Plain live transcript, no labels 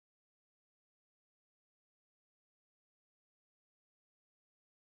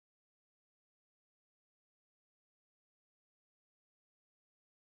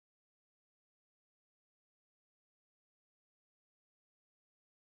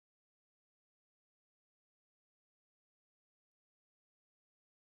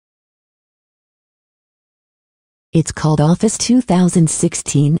It's called Office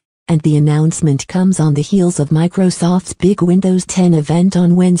 2016, and the announcement comes on the heels of Microsoft's big Windows 10 event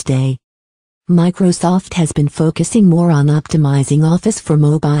on Wednesday. Microsoft has been focusing more on optimizing Office for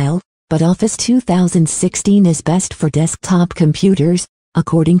mobile, but Office 2016 is best for desktop computers,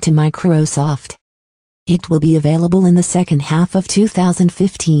 according to Microsoft. It will be available in the second half of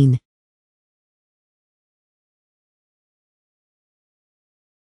 2015.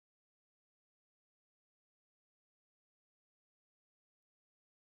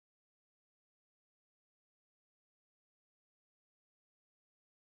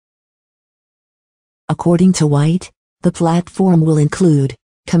 According to White, the platform will include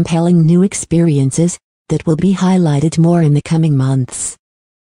compelling new experiences that will be highlighted more in the coming months.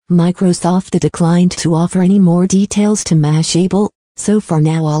 Microsoft declined to offer any more details to Mashable, so for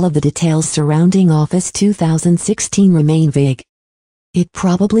now all of the details surrounding Office 2016 remain vague. It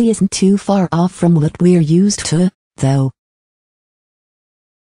probably isn't too far off from what we're used to, though.